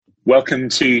Welcome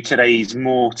to today's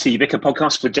More T Vicar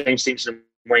podcast with James Stevenson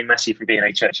and Wayne Massey from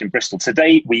B&A Church in Bristol.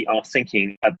 Today we are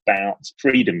thinking about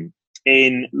freedom.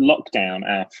 In lockdown,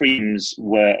 our freedoms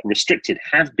were restricted,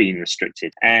 have been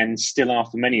restricted, and still are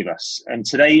for many of us. And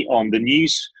today on the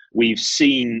news, we've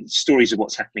seen stories of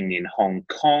what's happening in Hong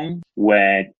Kong,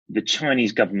 where the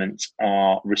Chinese government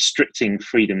are restricting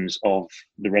freedoms of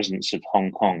the residents of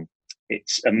Hong Kong.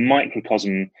 It's a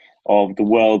microcosm of the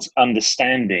world's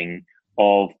understanding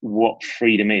of what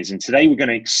freedom is. And today we're going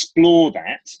to explore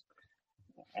that.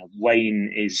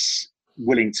 Wayne is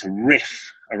willing to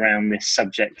riff around this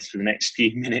subject for the next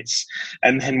few minutes,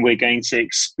 and then we're going to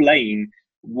explain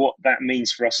what that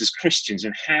means for us as Christians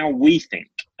and how we think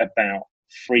about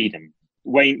freedom.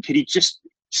 Wayne, could you just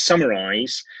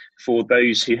summarize for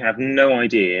those who have no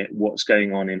idea what's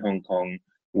going on in Hong Kong,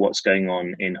 what's going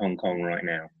on in Hong Kong right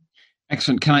now?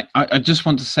 Excellent. I just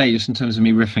want to say, just in terms of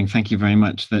me riffing, thank you very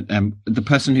much, that the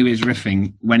person who is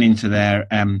riffing went into their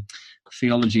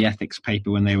theology ethics paper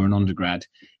when they were an undergrad,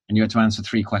 and you had to answer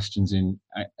 3 questions in,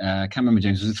 I can't remember,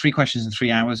 James, was it 3 questions in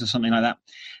 3 hours or something like that?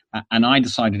 And I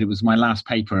decided it was my last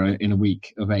paper in a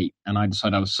week of 8, and I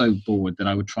decided I was so bored that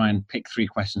I would try and pick 3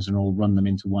 questions and all run them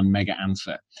into one mega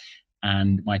answer.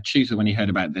 And my tutor, when he heard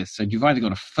about this, said, "You've either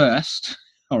got a first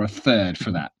or a third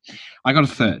for that." I got a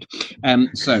third.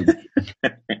 So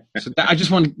that, I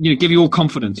just want to give you all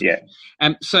confidence. Yeah.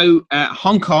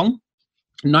 Hong Kong,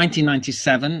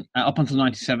 1997, up until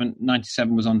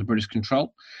 97 was under British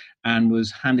control and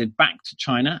was handed back to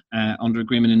China under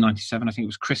agreement in 97. I think it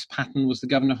was Chris Patten was the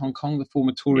governor of Hong Kong, the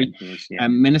former Tory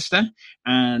minister.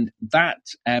 And that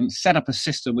set up a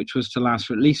system which was to last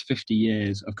for at least 50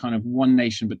 years of kind of one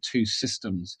nation but two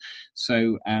systems.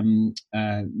 So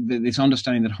this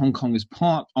understanding that Hong Kong is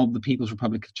part of the People's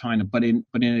Republic of China, but in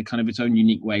a kind of its own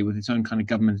unique way, with its own kind of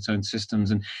government, its own systems,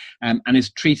 and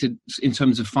is treated in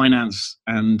terms of finance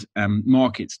and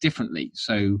markets differently.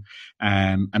 So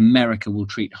America will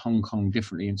treat Hong Kong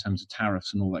differently in terms of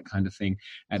tariffs and all that kind of thing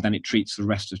than it treats the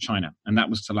rest of China. And that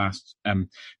was to last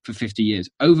for 50 years.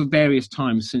 Over various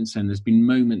times since then, there's been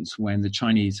moments when the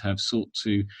Chinese have sought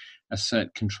to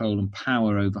assert control and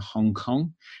power over Hong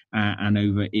Kong and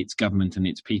over its government and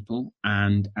its people.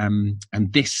 And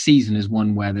this season is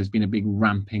one where there's been a big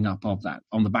ramping up of that.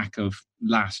 On the back of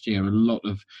last year, a lot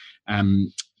of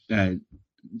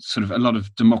a lot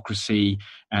of democracy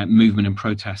movement and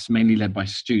protests, mainly led by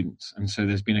students. And so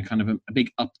there's been a kind of a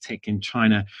big uptick in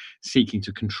China seeking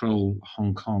to control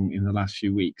Hong Kong in the last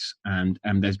few weeks. And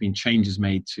there's been changes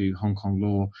made to Hong Kong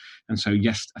law. And so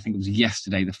I think it was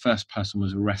yesterday, the first person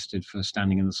was arrested for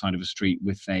standing in the side of a street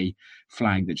with a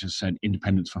flag that just said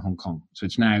 "Independence for Hong Kong." So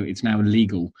it's now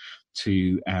illegal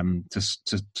to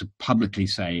publicly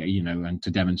say, and to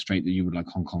demonstrate that you would like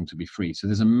Hong Kong to be free. So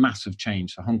there's a massive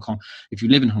change. So Hong Kong, if you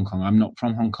live in Hong Kong, I'm not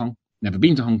from Hong Kong, never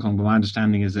been to Hong Kong, but my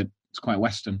understanding is that it's quite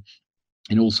Western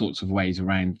in all sorts of ways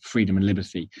around freedom and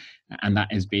liberty, and that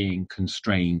is being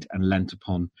constrained and lent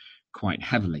upon quite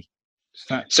heavily.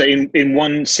 So in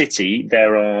one city,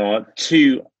 there are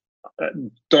 2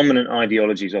 dominant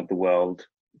ideologies of the world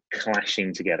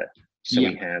clashing together. So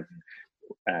we have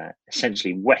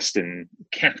essentially Western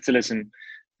capitalism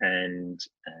and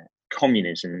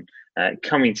communism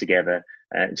coming together,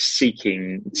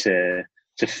 seeking to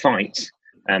fight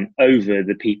over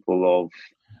the people of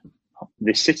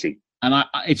this city. And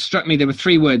it struck me, there were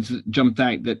 3 words that jumped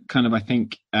out that kind of, I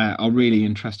think, are really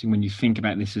interesting when you think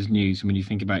about this as news and when you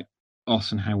think about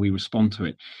us and how we respond to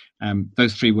it.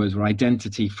 Those 3 words were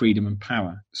identity, freedom, and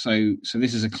power. So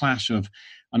this is a clash of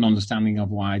an understanding of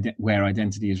where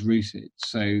identity is rooted.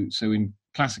 So in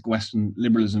classic Western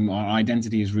liberalism, our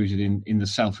identity is rooted in the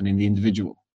self and in the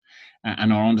individual.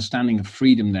 And our understanding of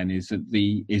freedom then is that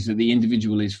the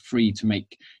individual is free to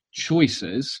make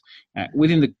choices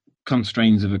within the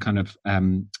constraints of a kind of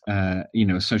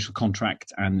a social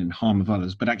contract and in harm of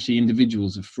others, but actually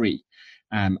individuals are free.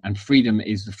 And freedom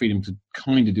is the freedom to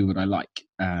kind of do what I like.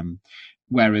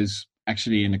 Whereas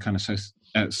actually in a kind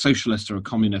of socialist or a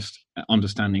communist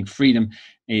understanding, freedom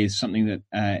is something that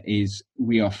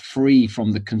we are free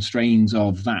from the constraints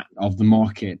of the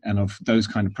market and of those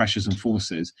kind of pressures and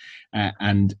forces,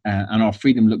 and our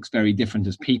freedom looks very different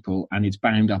as people, and it's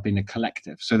bound up in a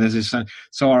collective. So there's this,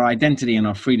 so our identity and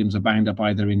our freedoms are bound up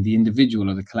either in the individual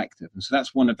or the collective, and so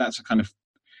that's a kind of,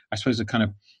 I suppose, a kind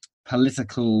of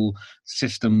political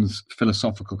systems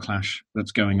philosophical clash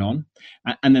that's going on.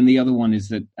 And then the other one is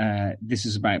that this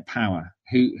is about power.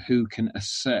 Who can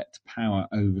assert power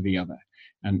over the other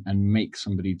and make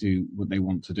somebody do what they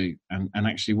want to do. And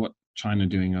actually what China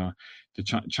doing are,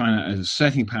 China is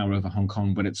asserting power over Hong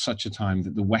Kong, but at such a time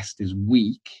that the West is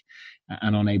weak,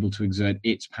 and unable to exert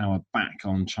its power back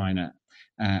on China,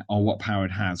 or what power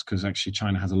it has, because actually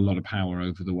China has a lot of power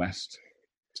over the West.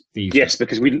 Yes,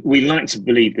 because we like to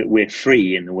believe that we're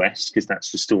free in the West, because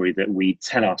that's the story that we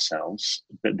tell ourselves.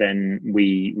 But then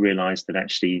we realise that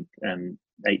actually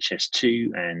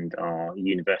HS2 and our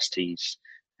universities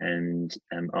and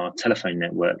our telephone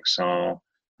networks are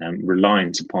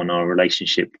reliant upon our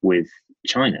relationship with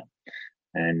China.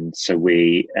 And so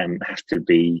we have to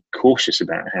be cautious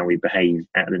about how we behave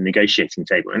at the negotiating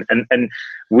table. And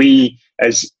we,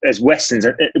 as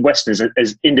Westerners,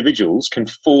 as individuals, can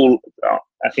fall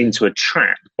into a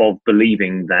trap of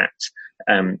believing that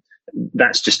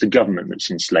that's just the government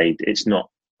that's enslaved. It's not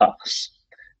us.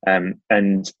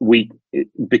 And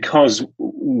because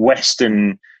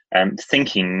Western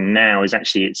thinking now is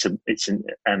actually it's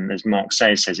as Mark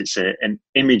Sayers says, it's an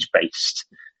image-based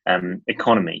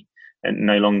economy. And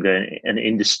no longer an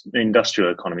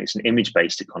industrial economy. It's an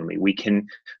image-based economy. We can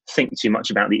think too much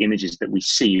about the images that we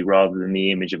see rather than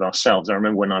the image of ourselves. I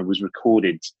remember when I was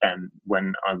recorded,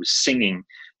 when I was singing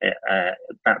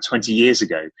about 20 years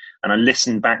ago, and I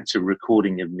listened back to a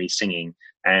recording of me singing,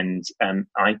 and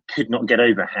I could not get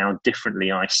over how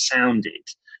differently I sounded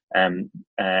on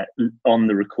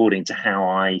the recording to how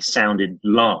I sounded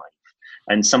live.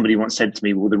 And somebody once said to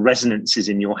me, well, the resonances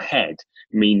in your head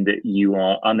mean that you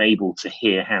are unable to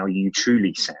hear how you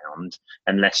truly sound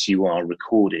unless you are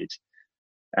recorded.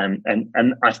 And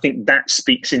I think that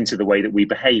speaks into the way that we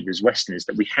behave as Westerners,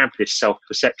 that we have this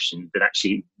self-perception that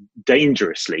actually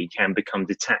dangerously can become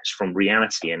detached from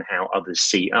reality and how others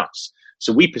see us.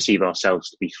 So we perceive ourselves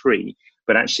to be free,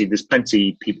 but actually there's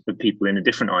plenty of people in a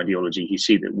different ideology who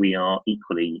see that we are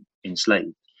equally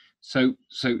enslaved. So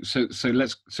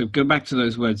let's go back to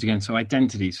those words again. So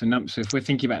identity. So if we're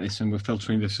thinking about this and we're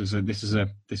filtering this as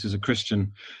a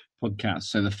Christian podcast.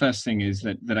 So the first thing is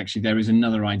that actually there is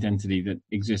another identity that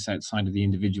exists outside of the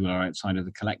individual or outside of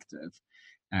the collective,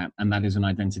 and that is an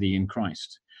identity in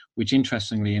Christ, which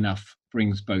interestingly enough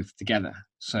brings both together.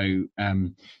 So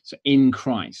in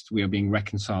Christ we are being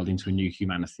reconciled into a new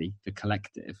humanity, the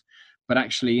collective, but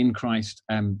actually in Christ,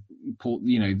 Paul,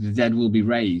 the dead will be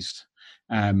raised.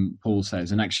 Paul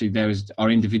says, and actually our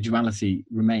individuality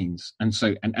remains, and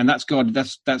so and that's God.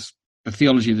 That's the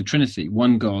theology of the Trinity: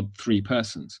 one God, three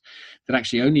persons. That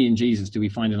actually only in Jesus do we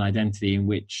find an identity in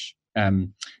which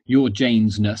your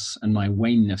Jamesness and my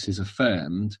Wayness is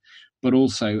affirmed, but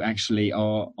also actually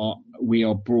we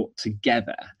are brought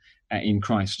together in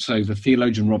Christ. So the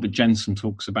theologian Robert Jenson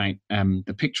talks about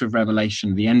the picture of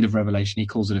Revelation, the end of Revelation. He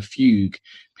calls it a fugue,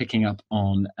 picking up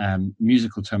on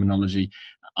musical terminology.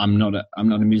 I'm not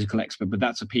a musical expert, but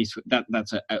that's a piece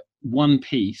that's a one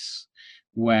piece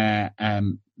where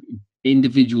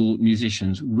individual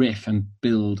musicians riff and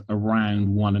build around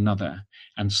one another,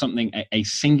 and a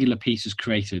singular piece is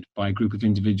created by a group of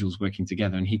individuals working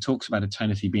together. And he talks about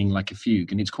eternity being like a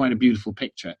fugue, and it's quite a beautiful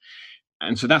picture.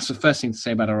 And so that's the first thing to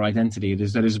say about our identity. It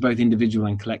is that it's both individual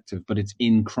and collective, but it's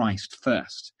in Christ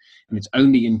first, and it's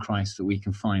only in Christ that we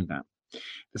can find that.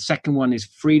 The second one is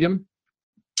freedom.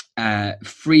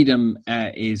 Freedom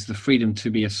is the freedom to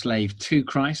be a slave to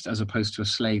Christ as opposed to a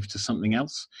slave to something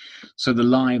else. So the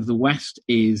lie of the West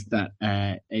is that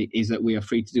we are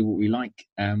free to do what we like.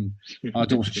 Our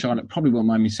daughter Charlotte probably won't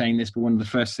mind me saying this, but one of the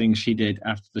first things she did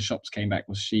after the shops came back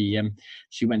was she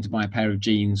went to buy a pair of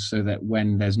jeans so that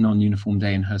when there's non-uniform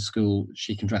day in her school,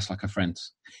 she can dress like her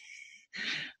friends.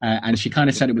 And she kind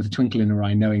of said it with a twinkle in her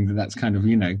eye, knowing that that's kind of,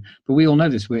 but we all know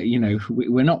this.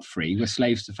 We're not free. We're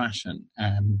slaves to fashion.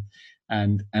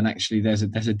 And actually there's a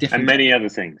different, and many other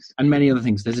things.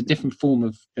 There's a different form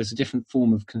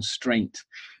of constraint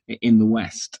in the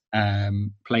West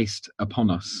placed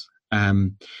upon us.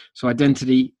 So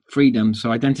identity, freedom.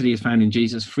 So identity is found in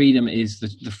Jesus. Freedom is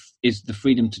the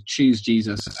freedom to choose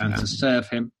Jesus and to serve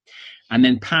him. And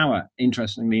then power,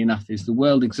 interestingly enough, is the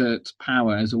world exerts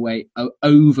power as a way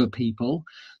over people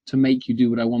to make you do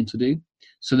what I want to do.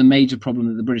 So the major problem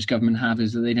that the British government have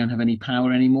is that they don't have any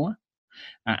power anymore.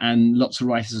 And lots of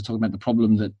writers are talking about the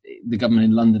problem that the government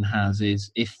in London has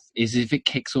is if it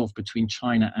kicks off between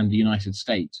China and the United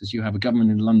States, as you have a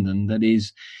government in London that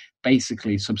is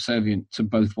basically subservient to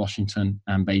both Washington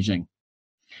and Beijing,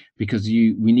 because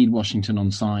we need Washington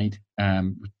on side.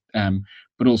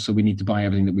 But also we need to buy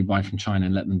everything that we buy from China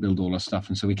and let them build all our stuff.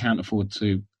 And so we can't afford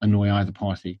to annoy either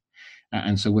party.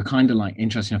 And so we're kind of like,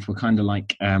 interesting enough, we're kind of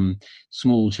like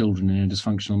small children in a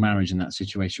dysfunctional marriage in that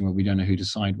situation where we don't know who to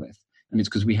side with. And it's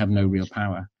because we have no real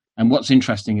power. And what's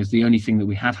interesting is the only thing that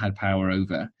we have had power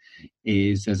over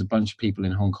is there's a bunch of people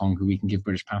in Hong Kong who we can give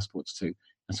British passports to.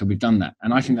 And so we've done that.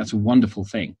 And I think that's a wonderful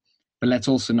thing. but let's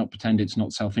also not pretend it's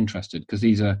not self-interested, because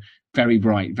these are very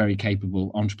bright, very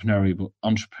capable,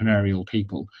 entrepreneurial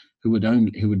people who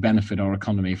would benefit our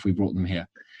economy if we brought them here.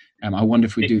 I wonder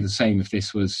if we'd do the same if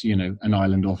this was, an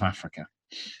island off Africa.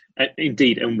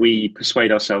 Indeed, and we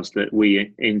persuade ourselves that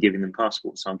we, in giving them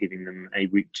passports, are giving them a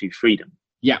route to freedom.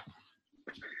 Yeah.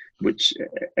 Which,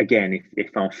 again,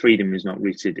 if our freedom is not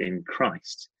rooted in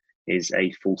Christ, is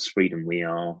a false freedom. We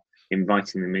are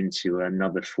inviting them into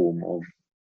another form of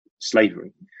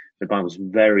slavery. The Bible's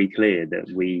very clear that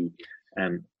we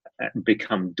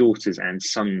become daughters and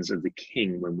sons of the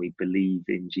King when we believe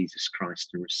in Jesus Christ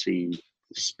and receive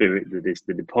the Spirit that is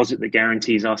the deposit that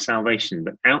guarantees our salvation.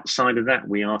 But outside of that,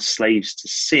 we are slaves to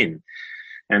sin.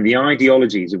 And the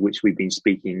ideologies of which we've been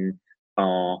speaking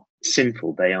are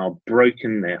sinful. They are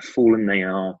broken, they are fallen, they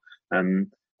are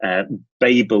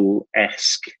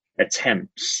Babel-esque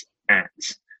attempts at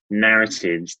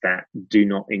narratives that do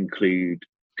not include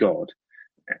God.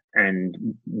 And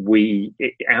we,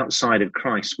 outside of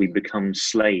Christ, we become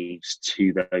slaves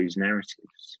to those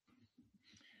narratives.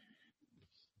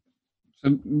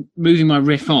 So moving my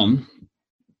riff on,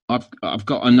 I've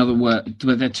got another word.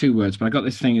 They're two words, but I got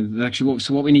this thing. Actually,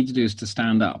 what we need to do is to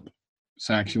stand up.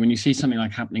 So actually, when you see something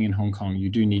like happening in Hong Kong, you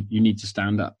need to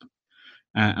stand up.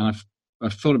 And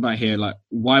I've thought about here, like,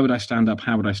 why would I stand up?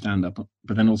 How would I stand up?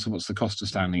 But then also, what's the cost of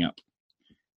standing up?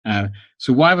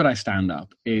 So why would I stand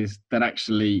up is that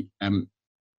actually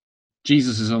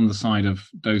Jesus is on the side of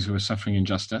those who are suffering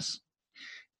injustice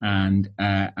and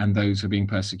those who are being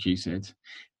persecuted,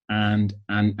 and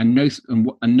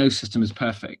no system is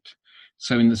perfect.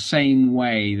 So in the same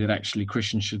way that actually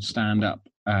Christians should stand up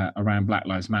around Black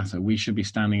Lives Matter, we should be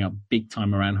standing up big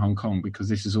time around Hong Kong, because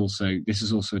this is also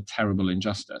a terrible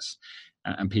injustice,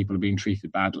 and people are being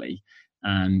treated badly.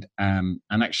 And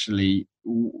actually,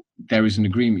 there is an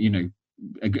agreement.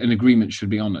 An agreement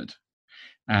should be honoured.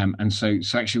 And so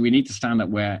actually, we need to stand up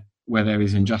where there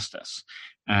is injustice,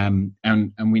 and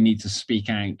we need to speak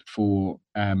out for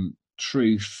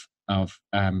truth of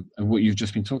what you've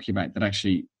just been talking about. That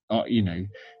actually,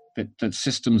 that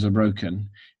systems are broken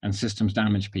and systems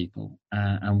damage people,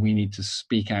 and we need to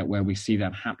speak out where we see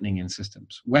that happening in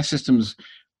systems. Where systems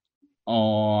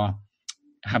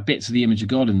have bits of the image of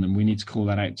God in them, we need to call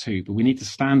that out too. But we need to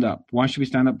stand up. Why should we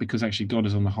stand up? Because actually God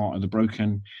is on the heart of the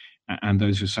broken and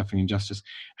those who are suffering injustice.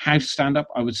 How to stand up?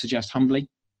 I would suggest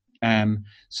humbly.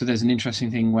 So there's an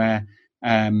interesting thing where,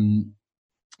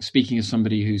 speaking as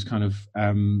somebody who's kind of,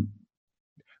 I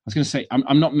was going to say,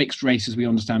 I'm not mixed race as we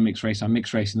understand mixed race. I'm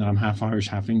mixed race in that I'm half Irish,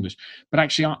 half English. But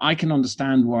actually, I can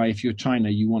understand why, if you're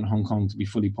China, you want Hong Kong to be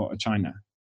fully part of China,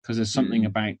 because there's something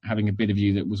about having a bit of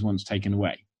you that was once taken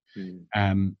away.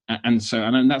 And that's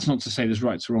not to say there's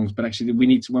rights or wrongs, but actually we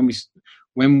need to, when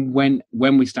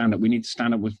we stand up, we need to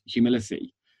stand up with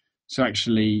humility. So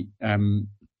actually,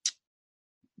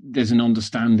 there's an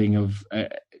understanding of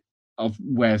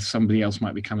where somebody else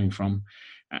might be coming from,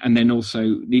 and then also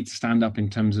need to stand up in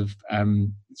terms of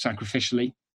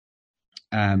sacrificially.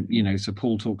 So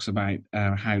Paul talks about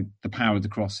how the power of the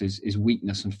cross is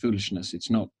weakness and foolishness. It's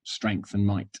not strength and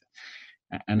might.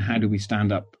 And how do we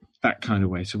stand up that kind of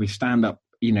way? So we stand up,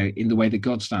 in the way that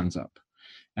God stands up.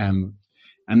 And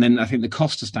then I think the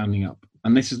cost of standing up,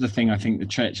 and this is the thing I think the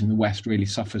church in the West really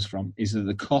suffers from, is that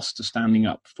the cost of standing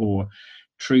up for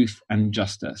truth and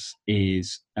justice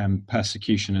is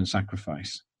persecution and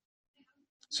sacrifice.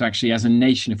 So actually, as a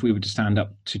nation, if we were to stand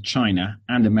up to China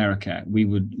and America, we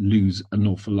would lose an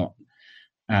awful lot.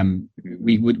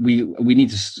 We need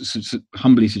to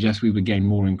humbly suggest we would gain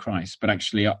more in Christ. But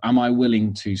actually, am I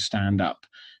willing to stand up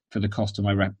for the cost of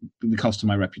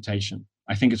my reputation?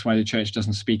 I think it's why the church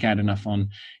doesn't speak out enough on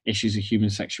issues of human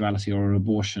sexuality or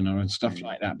abortion or stuff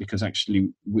like that, because actually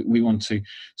we want to.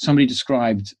 Somebody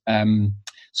described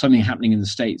something happening in the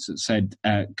States that said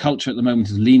culture at the moment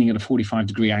is leaning at a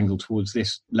 45-degree angle towards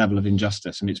this level of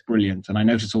injustice, and it's brilliant. And I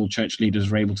noticed all church leaders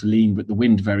were able to lean with the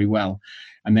wind very well,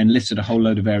 and then listed a whole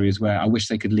load of areas where I wish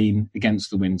they could lean against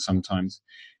the wind sometimes.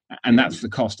 And that's the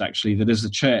cost, actually, that as a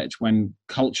church, when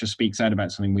culture speaks out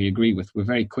about something we agree with, we're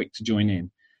very quick to join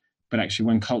in. But actually,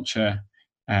 when culture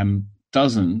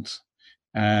doesn't,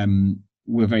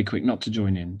 we're very quick not to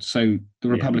join in. So the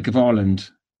Republic of Ireland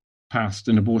passed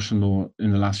an abortion law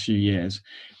in the last few years.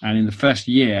 And in the first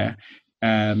year,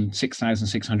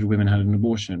 6,600 women had an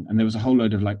abortion. And there was a whole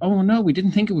load of like, oh, no, we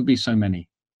didn't think it would be so many.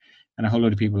 And a whole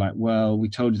load of people like, well, we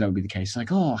told you that would be the case.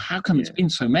 Like, oh, how come it's been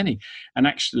so many? And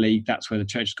actually, that's where the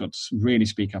church got to really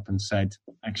speak up and said,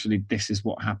 actually, this is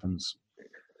what happens.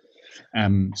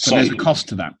 So there's a cost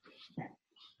to that.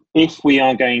 If we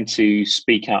are going to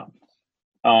speak up,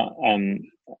 the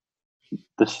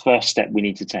first step we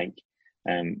need to take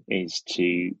is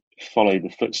to follow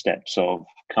the footsteps of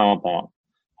Karl Barth,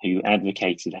 who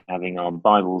advocated having our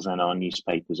Bibles and our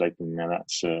newspapers open. Now,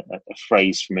 that's a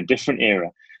phrase from a different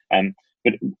era.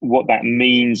 But what that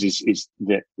means is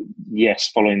that,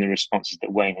 yes, following the responses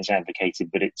that Wayne has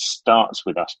advocated, but it starts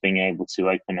with us being able to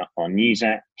open up our news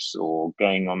apps or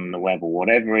going on the web or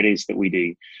whatever it is that we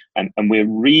do. And we're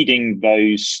reading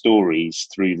those stories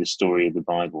through the story of the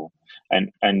Bible.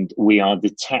 And we are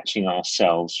detaching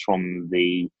ourselves from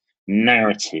the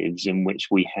narratives in which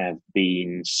we have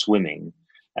been swimming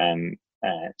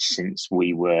since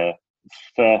we were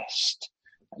first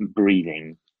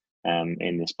breathing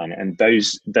in this planet, and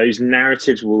those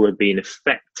narratives will have been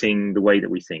affecting the way that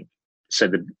we think. So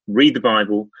read the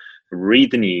Bible,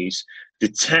 read the news,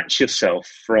 detach yourself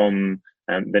from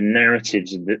the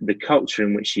narratives of the culture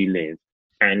in which you live,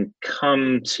 and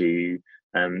come to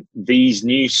these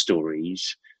news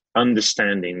stories,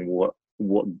 understanding what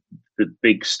the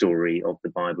big story of the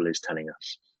Bible is telling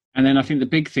us. And then I think the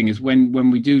big thing is when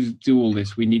we do all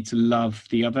this, we need to love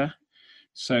the other.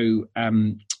 So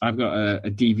I've got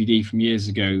a DVD from years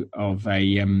ago of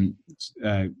an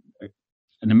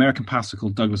American pastor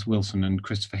called Douglas Wilson and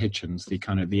Christopher Hitchens,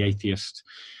 the atheist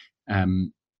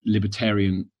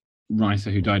libertarian writer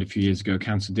who died a few years ago.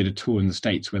 Council did a tour in the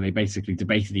States where they basically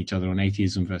debated each other on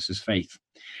atheism versus faith,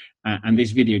 and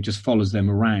this video just follows them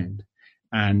around.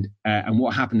 And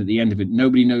what happened at the end of it,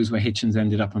 nobody knows where Hitchens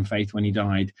ended up on faith when he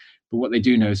died. But what they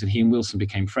do know is that he and Wilson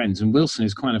became friends. And Wilson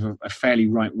is kind of a fairly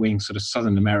right-wing sort of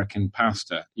Southern American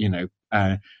pastor,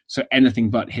 so anything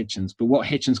but Hitchens. But what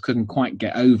Hitchens couldn't quite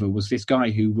get over was this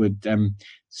guy who would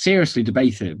seriously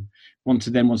debate him,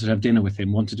 wanted to have dinner with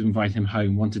him, wanted to invite him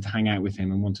home, wanted to hang out with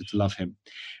him, and wanted to love him.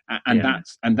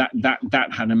 That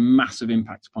had a massive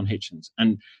impact upon Hitchens.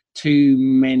 And too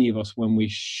many of us, when we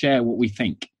share what we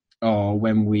think, or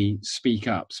when we speak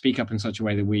up in such a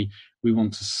way that we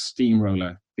want to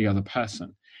steamroller the other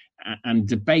person. And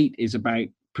debate is about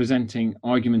presenting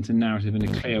argument and narrative in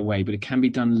a clear way, but it can be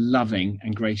done loving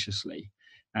and graciously.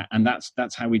 And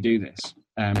that's how we do this,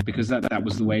 because that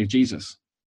was the way of Jesus.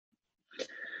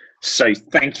 So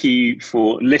thank you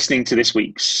for listening to this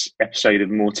week's episode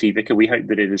of More Tea Vicar. We hope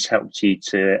that it has helped you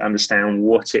to understand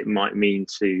what it might mean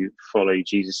to follow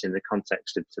Jesus in the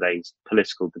context of today's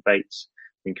political debates.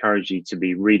 Encourage you to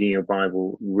be reading your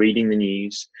Bible, reading the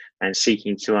news, and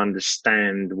seeking to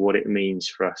understand what it means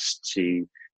for us to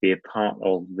be a part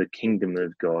of the kingdom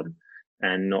of God,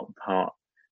 and not part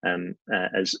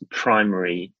as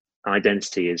primary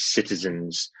identity as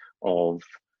citizens of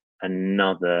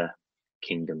another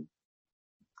kingdom.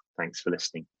 Thanks for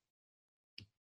listening.